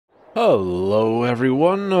Hello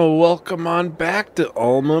everyone, welcome on back to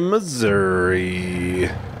Alma, Missouri.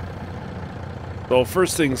 So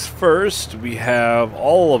first things first, we have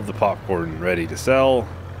all of the popcorn ready to sell.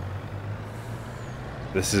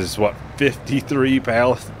 This is what, 53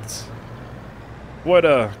 pallets? Quite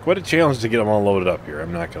a challenge to get them all loaded up here,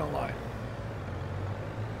 I'm not gonna lie.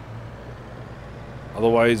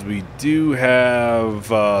 Otherwise, we do have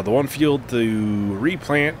the one field to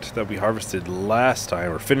replant that we harvested last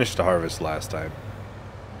time, or finished to harvest last time.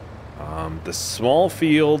 The small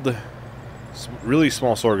field, really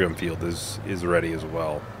small sorghum field is ready as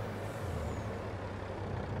well.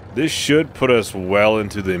 This should put us well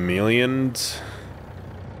into the millions.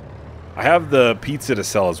 I have the pizza to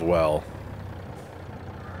sell as well.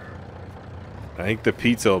 I think the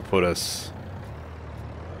pizza will put us...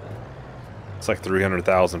 It's like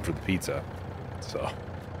 300,000 for the pizza. So...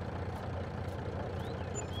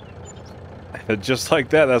 just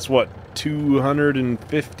like that, that's what,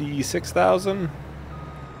 256,000?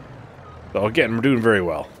 So again, we're doing very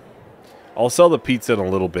well. I'll sell the pizza in a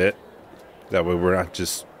little bit. That way we're not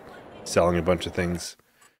just selling a bunch of things.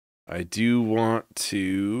 I do want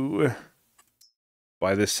to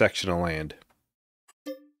buy this section of land.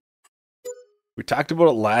 We talked about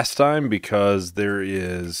it last time because there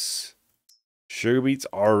is sugar beets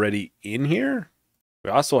already in here. We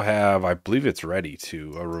also have, I believe it's ready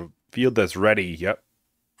too, a field that's ready, yep,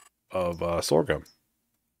 of sorghum.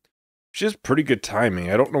 Which is pretty good timing.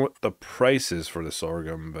 I don't know what the price is for the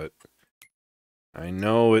sorghum, but I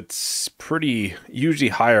know it's pretty,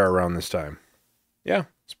 usually higher around this time. Yeah,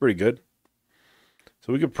 it's pretty good.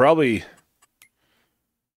 So we could probably,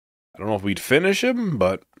 I don't know if we'd finish him,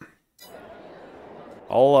 but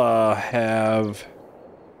I'll have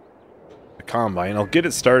a combine. I'll get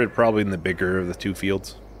it started probably in the bigger of the two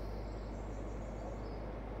fields.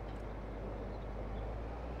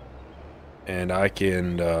 And I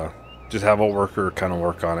can just have a worker kind of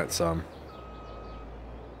work on it some.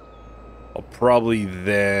 I'll probably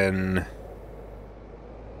then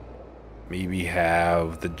maybe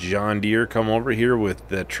have the John Deere come over here with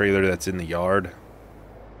the trailer that's in the yard.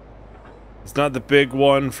 It's not the big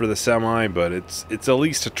one for the semi, but it's at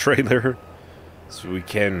least a trailer, so we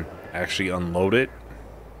can actually unload it.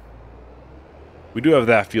 We do have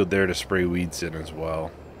that field there to spray weeds in as well.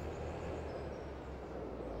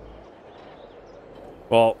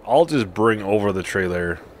 Well, I'll just bring over the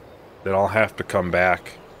trailer, then I'll have to come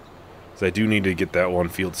back, because I do need to get that one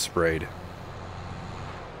field sprayed.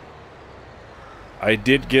 I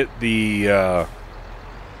did get the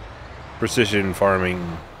precision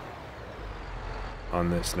farming on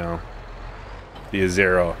this now. The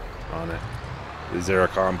Azera on it. The Azera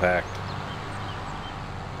Compact.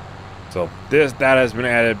 So that has been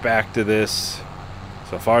added back to this.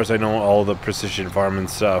 So far as I know, all the precision farming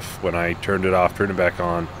stuff, when I turned it off, turned it back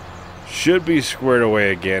on, should be squared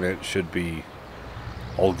away again. It should be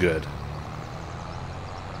all good.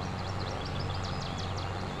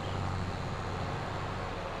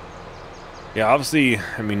 Yeah, obviously,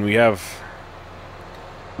 I mean, we'll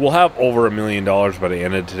have over $1 million by the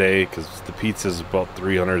end of today, because the pizza's about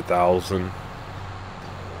 300,000.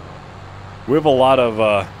 We have a lot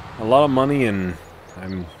of money, and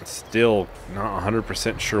I'm still not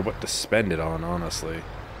 100% sure what to spend it on, honestly.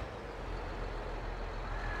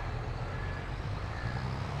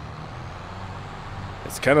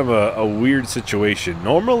 It's kind of a weird situation.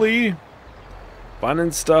 Normally,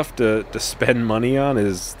 finding stuff to spend money on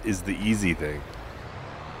is the easy thing.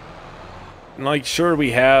 And like, sure,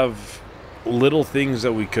 we have little things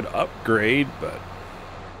that we could upgrade, but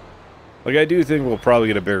like, I do think we'll probably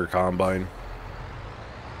get a bigger combine.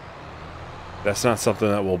 That's not something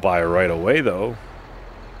that we'll buy right away, though.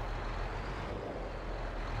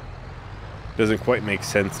 Doesn't quite make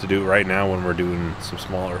sense to do it right now when we're doing some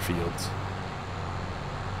smaller fields.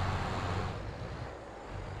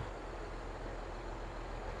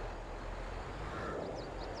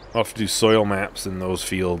 I'll have to do soil maps in those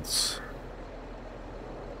fields.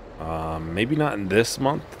 Maybe not in this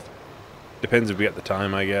month. Depends if we got the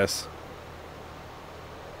time, I guess.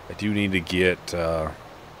 I do need to get the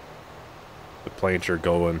planter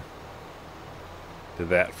going to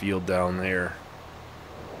that field down there.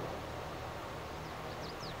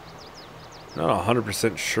 Not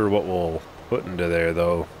 100% sure what we'll put into there,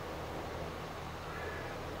 though.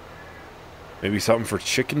 Maybe something for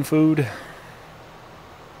chicken food?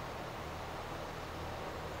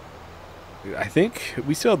 I think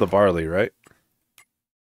we still have the barley, right?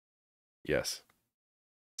 Yes.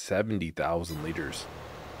 70,000 liters.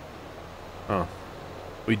 Huh.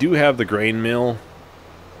 We do have the grain mill,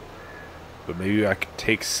 but maybe I could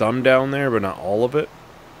take some down there, but not all of it.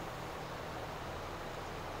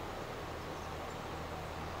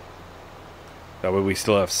 That way we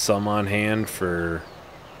still have some on hand for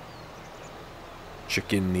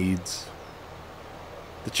chicken needs.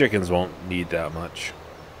 The chickens won't need that much.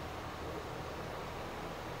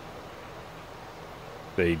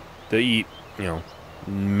 They eat, you know,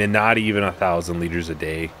 not even 1,000 liters a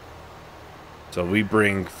day. So we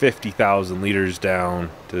bring 50,000 liters down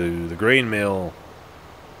to the grain mill.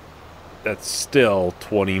 That's still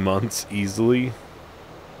 20 months easily.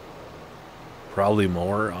 Probably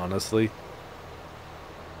more, honestly.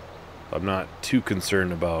 I'm not too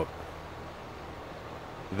concerned about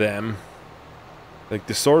them. Like,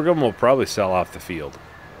 the sorghum will probably sell off the field.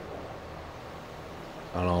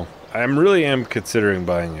 I don't know. I really am considering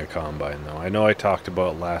buying a combine, though. I know I talked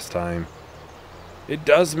about it last time. It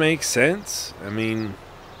does make sense. I mean,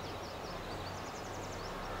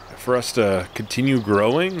 for us to continue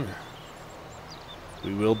growing,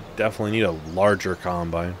 we will definitely need a larger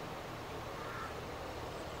combine.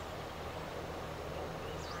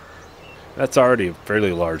 That's already a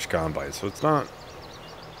fairly large combine, so it's not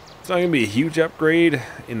going to be a huge upgrade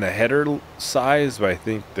in the header size, but I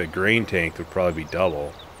think the grain tank would probably be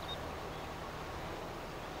double.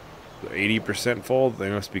 80% full, they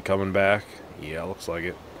must be coming back. Yeah, looks like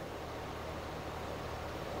it.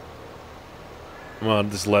 I'm gonna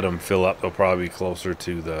just let them fill up. They'll probably be closer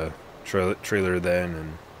to the trailer then,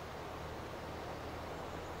 and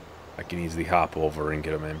I can easily hop over and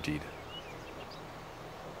get them emptied.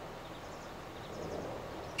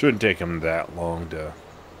 Shouldn't take them that long to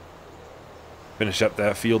finish up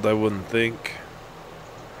that field, I wouldn't think.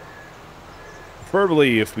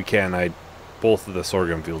 Preferably, if we can, both of the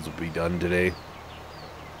sorghum fields will be done today.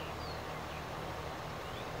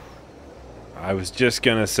 I was just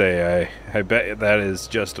gonna say, I bet that is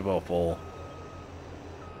just about full.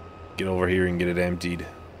 Get over here and get it emptied.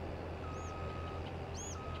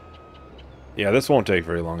 Yeah, this won't take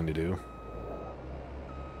very long to do.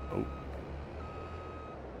 Oh.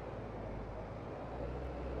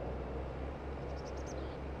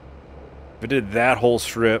 If I did that whole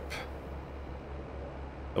strip,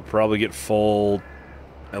 it'll probably get full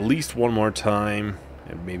at least one more time,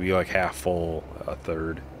 and maybe like half full a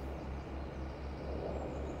third.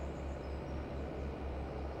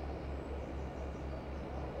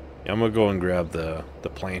 Yeah, I'm gonna go and grab the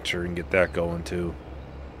planter and get that going too.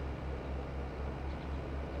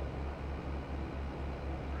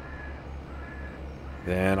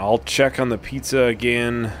 Then I'll check on the pizza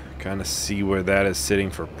again, kind of see where that is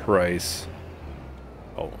sitting for price.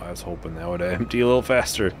 Oh, I was hoping that would empty a little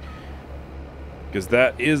faster, because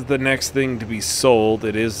that is the next thing to be sold.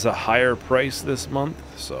 It is a higher price this month,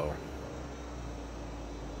 so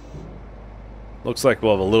looks like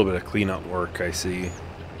we'll have a little bit of cleanup work, I see.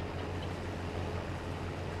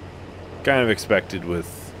 Kind of expected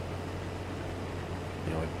with,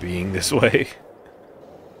 you know, it being this way.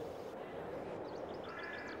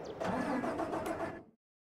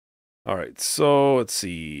 Alright, so let's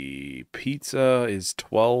see. Pizza is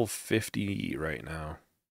 $12.50 right now.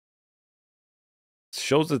 It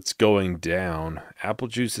shows it's going down. Apple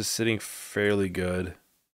juice is sitting fairly good.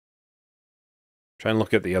 Trying to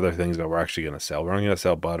look at the other things that we're actually going to sell. We're not going to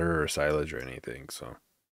sell butter or silage or anything, so.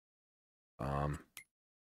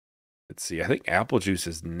 Let's see. I think apple juice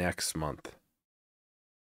is next month.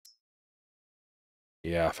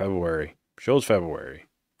 Yeah, February. Shows February.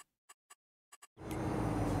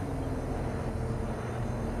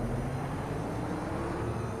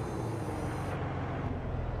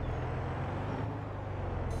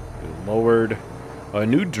 Lowered. A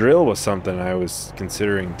new drill was something I was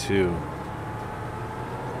considering too.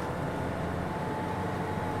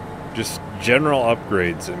 Just general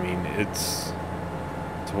upgrades. I mean, it's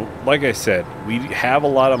like I said, we have a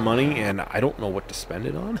lot of money and I don't know what to spend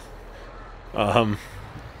it on.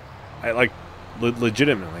 I like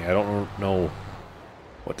legitimately, I don't know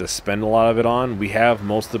what to spend a lot of it on. We have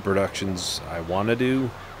most of the productions I want to do.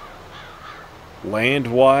 Land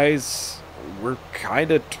wise, we're kind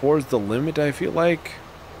of towards the limit, I feel like.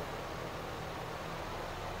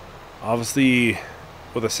 Obviously,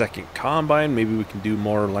 with a second combine, maybe we can do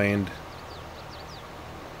more land.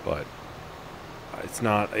 But it's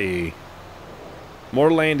not a...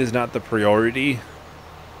 More land is not the priority.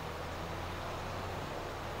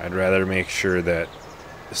 I'd rather make sure that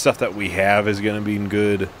the stuff that we have is going to be in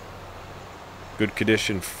good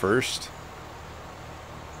condition first.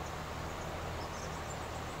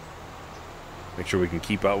 Make sure we can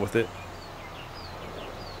keep up with it.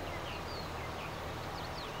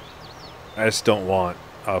 I just don't want,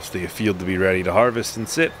 obviously, a field to be ready to harvest and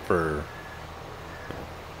sit for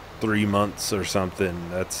 3 months or something.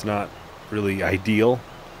 That's not really ideal.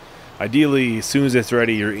 Ideally, as soon as it's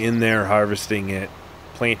ready, you're in there harvesting it,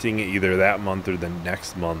 planting it either that month or the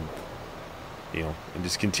next month, you know, and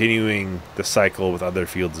just continuing the cycle with other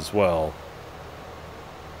fields as well.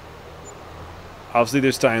 Obviously,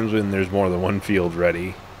 there's times when there's more than one field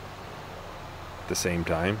ready at the same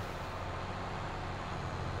time.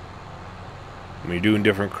 When you're doing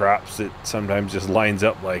different crops, it sometimes just lines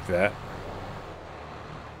up like that.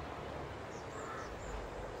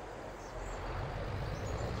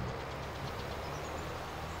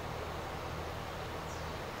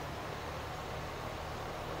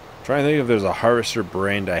 Trying to think if there's a harvester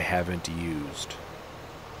brand I haven't used.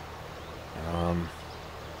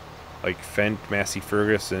 Like Fendt, Massey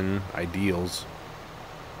Ferguson, Ideals.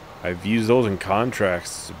 I've used those in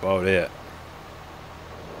contracts, that's about it.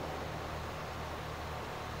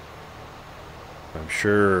 I'm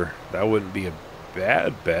sure that wouldn't be a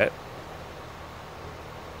bad bet.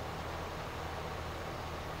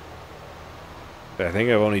 But I think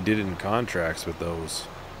I've only did it in contracts with those.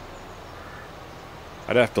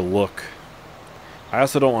 I'd have to look. I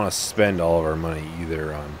also don't want to spend all of our money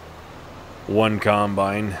either on one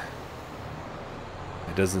combine.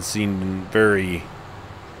 It doesn't seem very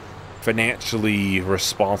financially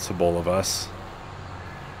responsible of us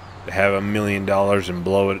to have $1 million and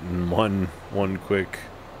blow it in one quick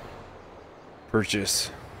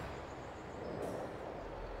purchase.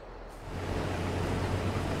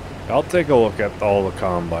 I'll take a look at all the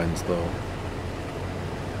combines though.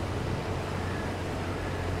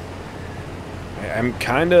 I'm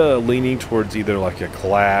kind of leaning towards either like a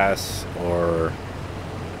Class or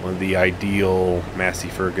one of the Ideal Massey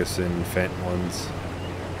Ferguson Fendt ones.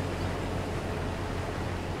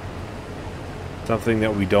 Something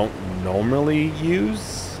that we don't normally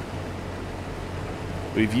use.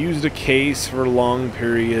 We've used a case for long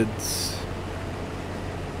periods.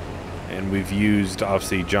 And we've used,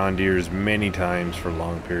 obviously, John Deere's many times for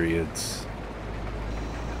long periods.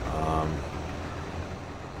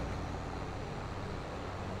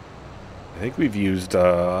 I think we've used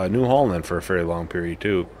a New Holland for a very long period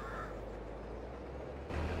too.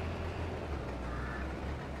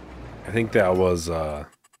 I think that was in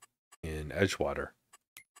Edgewater.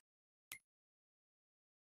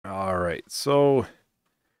 Alright, so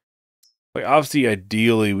like obviously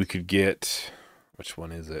ideally we could get, which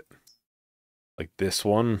one is it? Like this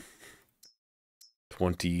one.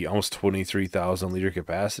 20, almost 23,000 liter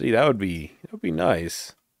capacity. That would be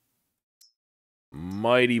nice.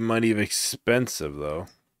 Mighty expensive though.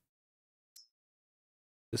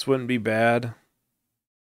 This wouldn't be bad.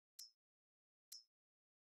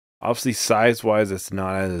 Obviously size-wise it's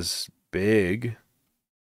not as big.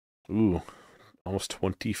 Ooh, almost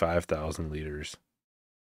 25,000 liters.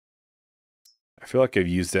 I feel like I've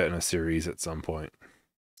used that in a series at some point.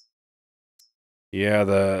 Yeah,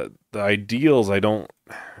 the Ideals I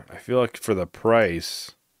feel like for the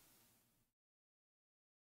price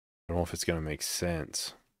I don't know if it's gonna make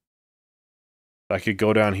sense. I could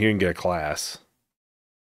go down here and get a Class.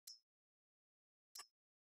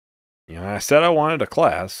 You know, I said I wanted a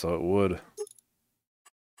Class, so it would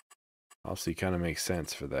obviously kind of make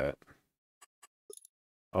sense for that.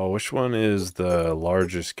 Oh, which one is the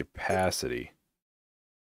largest capacity?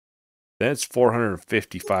 That's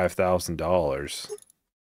 $455,000.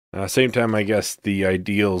 At the same time, I guess the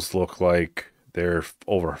Ideals look like they're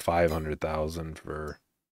over 500,000 for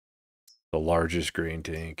the largest grain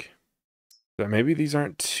tank. But maybe these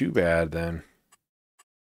aren't too bad then.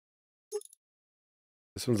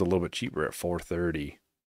 This one's a little bit cheaper at 430.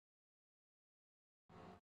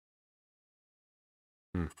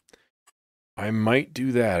 I might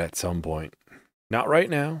do that at some point. Not right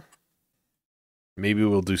now. Maybe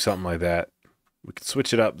we'll do something like that. We could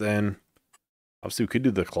switch it up then. Obviously, we could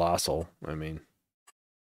do the Colossal. I mean,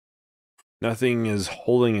 nothing is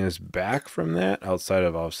holding us back from that outside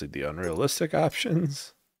of obviously the unrealistic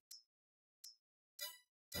options.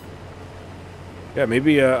 Yeah,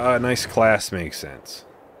 maybe a nice Class makes sense.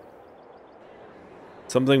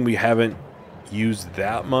 Something we haven't used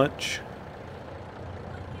that much.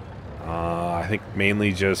 I think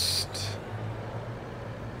mainly just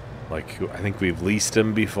like I think we've leased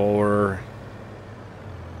them before,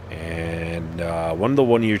 and one of the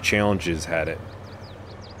one-year challenges had it.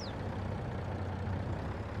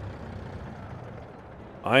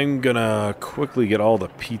 I'm gonna quickly get all the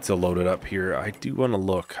pizza loaded up here. I do want to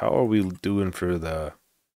look. How are we doing for the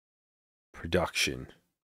production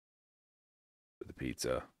for the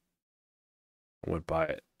pizza? I would buy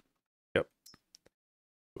it. Yep.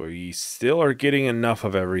 We still are getting enough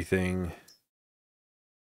of everything.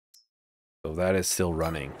 So that is still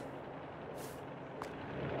running.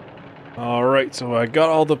 Alright, so I got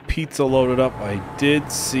all the pizza loaded up. I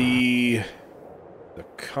did see the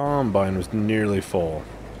combine was nearly full.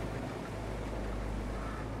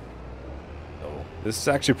 So this is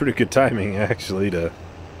actually pretty good timing, actually, to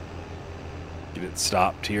get it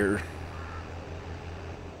stopped here.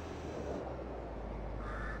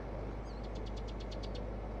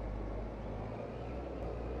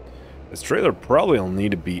 This trailer probably will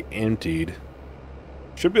need to be emptied.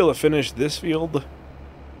 Should be able to finish this field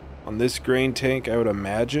on this grain tank, I would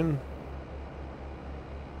imagine.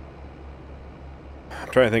 I'm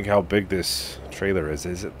trying to think how big this trailer is.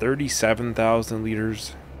 Is it 37,000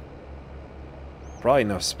 liters? Probably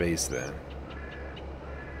enough space then.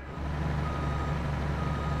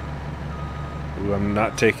 Ooh, I'm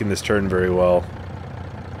not taking this turn very well.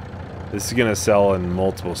 This is going to sell in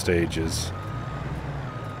multiple stages.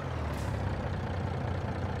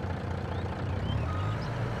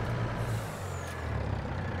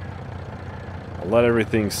 I'll let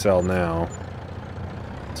everything sell now.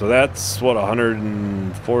 So that's what,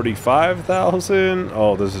 145,000?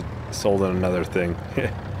 Oh, this is sold in another thing.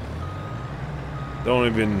 Don't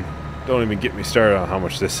even get me started on how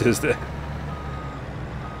much this is then.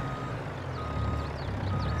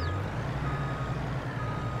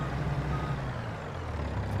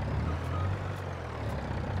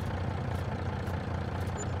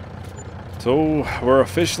 So we're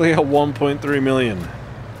officially at 1.3 million.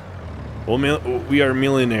 Well, we are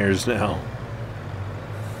millionaires now.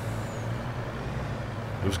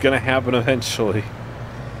 It was gonna happen eventually.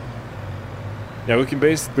 Yeah, we can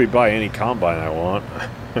basically buy any combine I want.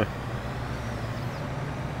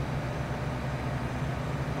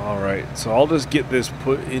 Alright, so I'll just get this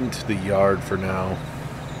put into the yard for now.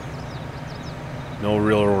 No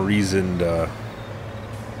real reason to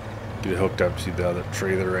get it hooked up to the other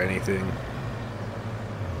trailer or anything.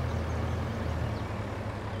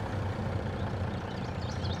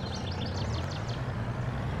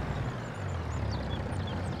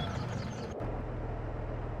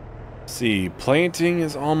 See, planting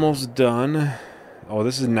is almost done. Oh,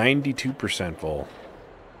 this is 92% full.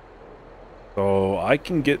 So I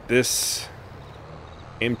can get this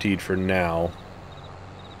emptied for now.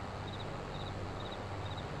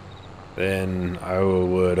 Then I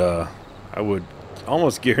would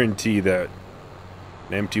almost guarantee that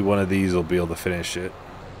an empty one of these will be able to finish it.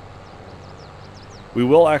 We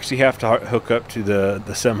will actually have to hook up to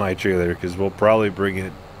the semi-trailer because we'll probably bring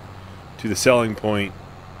it to the selling point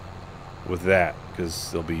with that,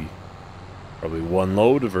 because there'll be probably one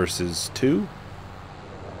load versus two.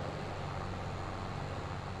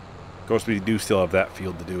 Of course, we do still have that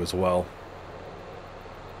field to do as well.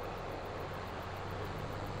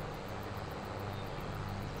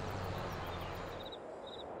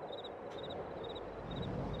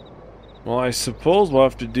 Well, I suppose we'll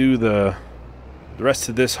have to do the rest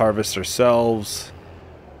of this harvest ourselves.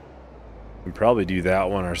 We can probably do that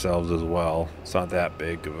one ourselves as well. It's not that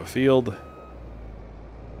big of a field.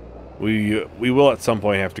 We will at some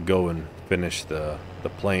point have to go and finish the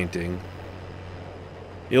planting.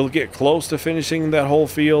 You'll get close to finishing that whole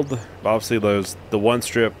field. Obviously, there's the one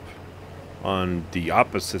strip on the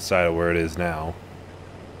opposite side of where it is now.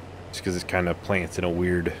 Just because it kind of plants in a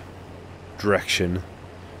weird direction.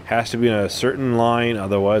 Has to be in a certain line,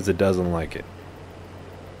 otherwise it doesn't like it.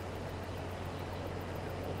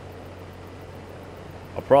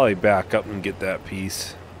 I'll probably back up and get that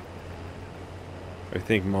piece. I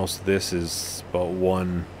think most of this is about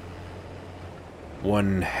one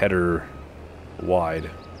header wide.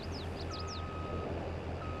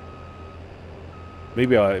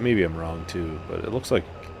 Maybe I'm wrong too, but it looks like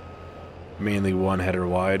mainly one header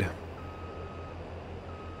wide.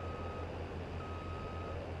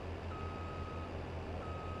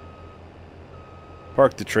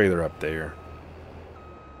 Park the trailer up there.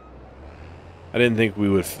 I didn't think we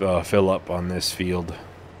would fill up on this field.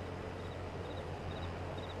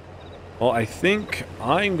 Well, I think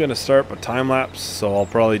I'm going to start a time lapse, so I'll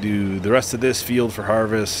probably do the rest of this field for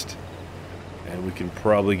harvest. And we can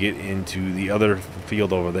probably get into the other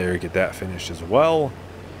field over there, get that finished as well.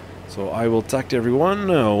 So I will talk to everyone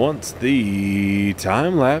once the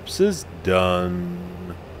time lapse is done.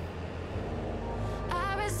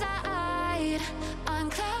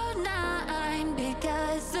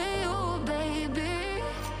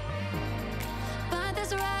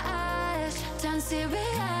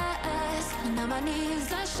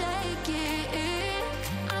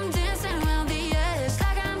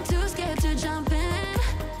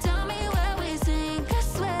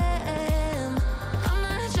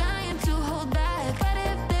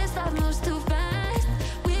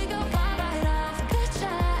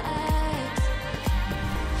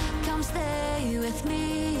 stay with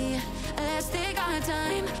me. Let's take our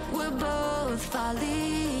time. We're both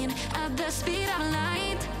falling at the speed of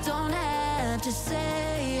light. Don't have to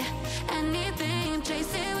say anything.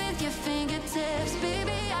 Trace it with your fingertips.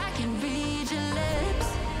 Baby, I can read your lips.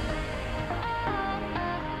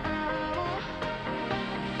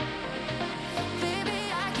 Baby,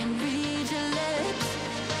 I can read your lips.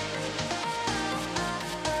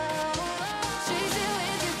 Trace it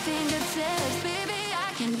with your fingertips. Baby,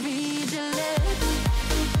 I can read your lips.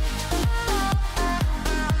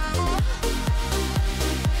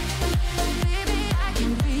 Baby, I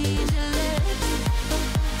can read your lips.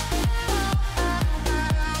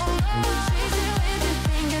 Trace it with your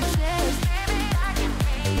fingertips. Baby, I can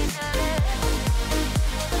read your lips.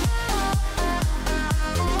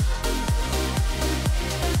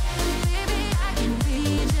 Baby, I can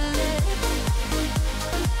read your lips.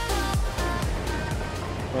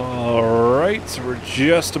 Alright, so we're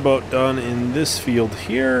just about done in this field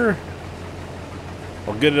here.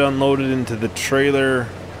 I'll get it unloaded into the trailer,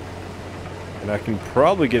 and I can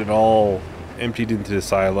probably get it all emptied into the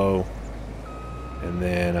silo, and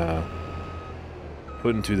then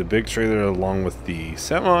put into the big trailer along with the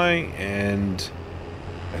semi, and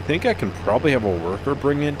I think I can probably have a worker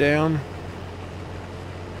bring it down.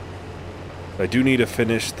 I do need to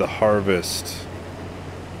finish the harvest.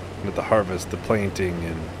 With the harvest, the planting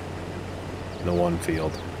in the one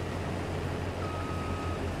field.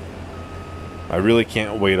 I really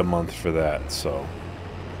can't wait a month for that, so.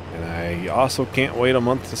 And I also can't wait a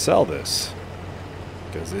month to sell this,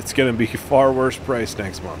 because it's going to be far worse price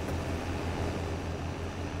next month.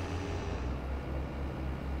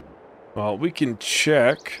 Well, we can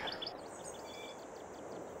check.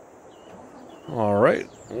 Alright,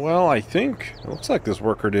 well, I think it looks like this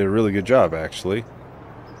worker did a really good job, actually.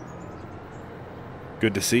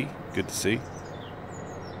 Good to see, good to see.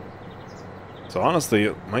 So honestly,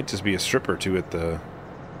 it might just be a strip or two at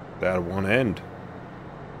that one end.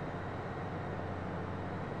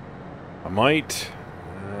 I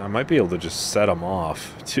might be able to just set them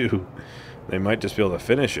off too. They might just be able to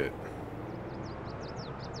finish it.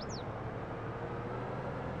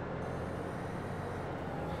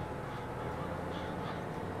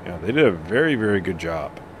 Yeah, they did a very, very good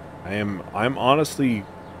job. I'm honestly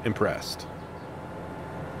impressed.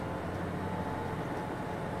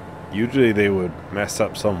 Usually they would mess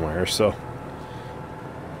up somewhere, so.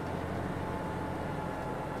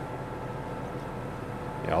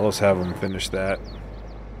 Yeah, I'll just have them finish that.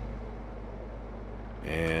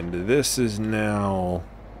 And this is now.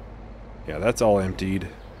 Yeah, that's all emptied.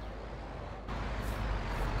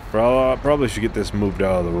 Probably should get this moved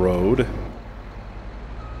out of the road.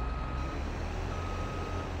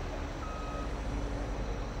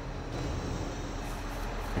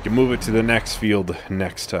 I can move it to the next field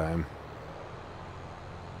next time.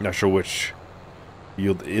 Not sure which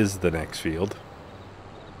field is the next field.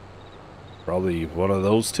 Probably one of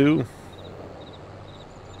those two.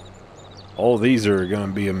 All these are going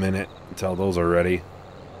to be a minute until those are ready.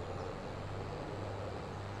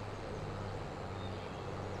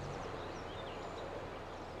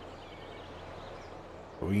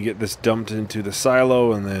 We can get this dumped into the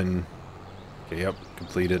silo and then... Okay, yep,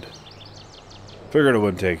 completed. Figured it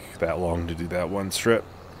wouldn't take that long to do that one strip.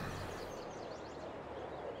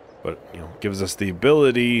 But, you know, gives us the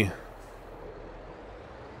ability...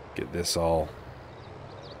 Get this all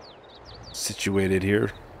situated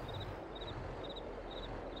here.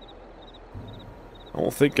 I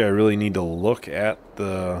don't think I really need to look at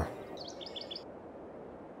the...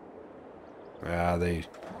 they...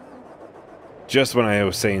 Just when I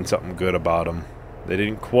was saying something good about them, they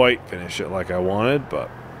didn't quite finish it like I wanted,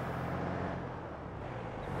 but...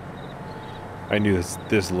 I knew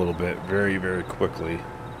this a little bit very, very quickly.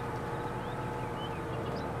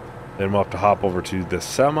 Then we'll have to hop over to the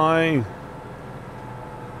semi.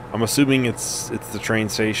 I'm assuming it's the train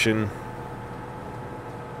station.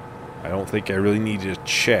 I don't think I really need to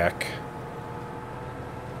check.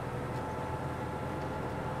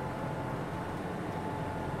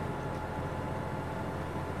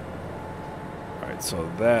 Alright, so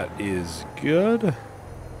that is good.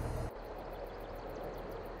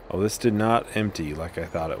 Oh, this did not empty like I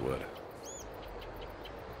thought it would.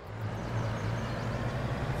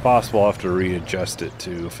 Possible I'll have to readjust it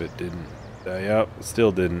too if it didn't. Yep, it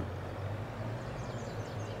still didn't.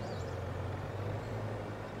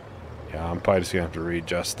 Yeah, I'm probably just gonna have to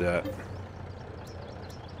readjust that.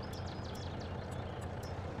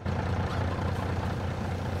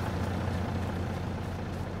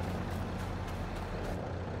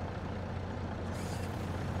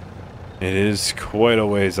 It is quite a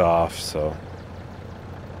ways off, so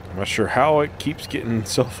I'm not sure how it keeps getting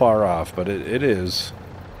so far off, but it is.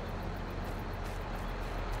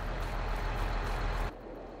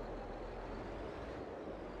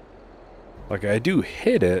 Like, I do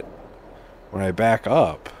hit it when I back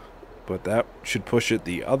up, but that should push it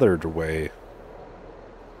the other way.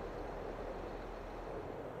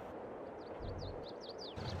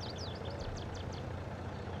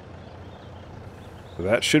 So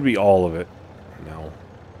that should be all of it. No.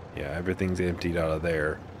 Yeah, everything's emptied out of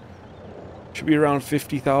there. Should be around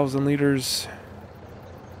 50,000 liters.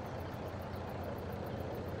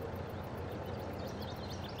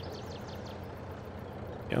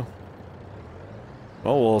 Yeah.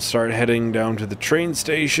 Well, we'll start heading down to the train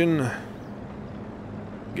station.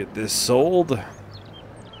 Get this sold.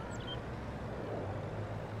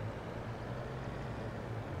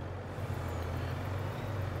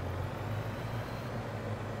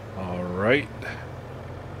 Alright.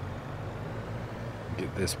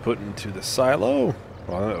 Get this put into the silo.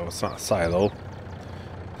 Well, no, it's not a silo.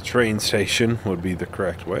 The train station would be the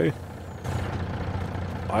correct way.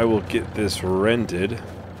 I will get this rented.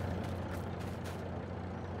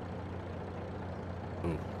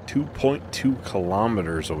 2.2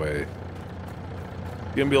 kilometers away.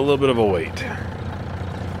 Gonna be a little bit of a wait.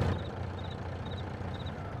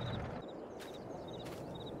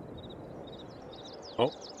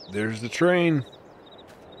 Oh, there's the train.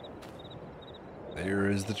 There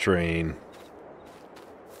is the train.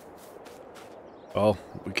 Well,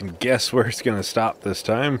 we can guess where it's gonna stop this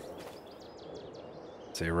time.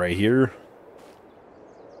 Say right here.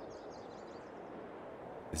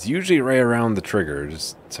 It's usually right around the trigger.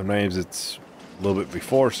 Just sometimes it's a little bit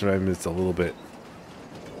before, sometimes it's a little bit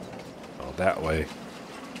that way.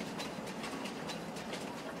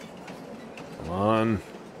 Come on.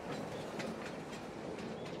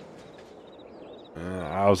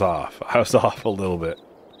 I was off. I was off a little bit.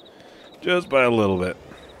 Just by a little bit.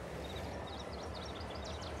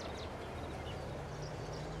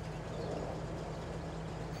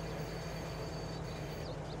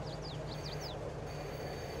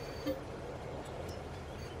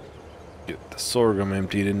 Get the sorghum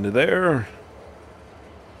emptied into there.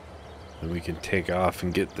 And we can take off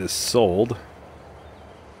and get this sold.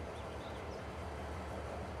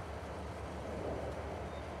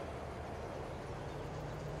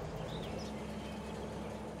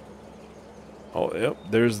 Oh, yep,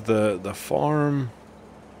 there's the farm.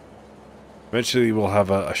 Eventually we'll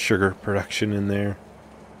have a sugar production in there.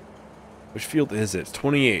 Which field is it? It's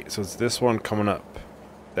 28, so it's this one coming up.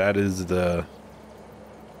 That is the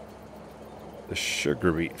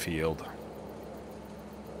sugar beet field.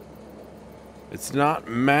 It's not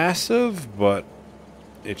massive, but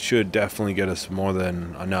it should definitely get us more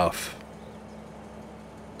than enough.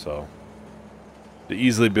 So, to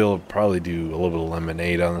easily be able to probably do a little bit of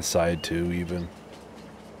lemonade on the side too, even.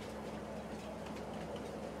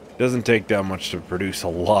 Doesn't take that much to produce a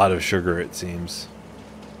lot of sugar, it seems.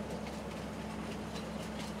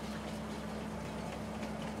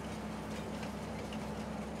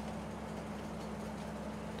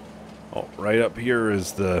 Oh, right up here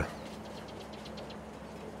is the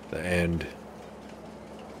end.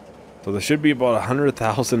 So there should be about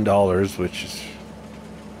 $100,000, which is,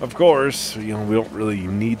 of course, you know, we don't really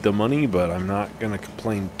need the money, but I'm not gonna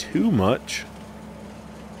complain too much.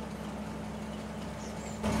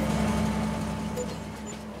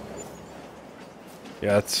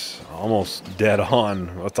 Yeah, it's almost dead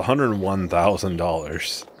on. That's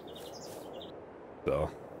 $101,000.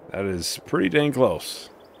 So that is pretty dang close.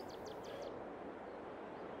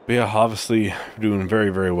 But yeah, obviously doing very,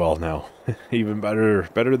 very well now. Even better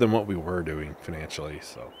than what we were doing financially.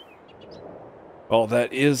 So, well,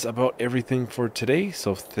 that is about everything for today.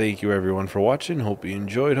 So thank you everyone for watching. Hope you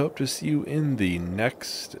enjoyed. Hope to see you in the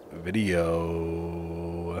next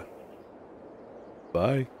video.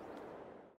 Bye.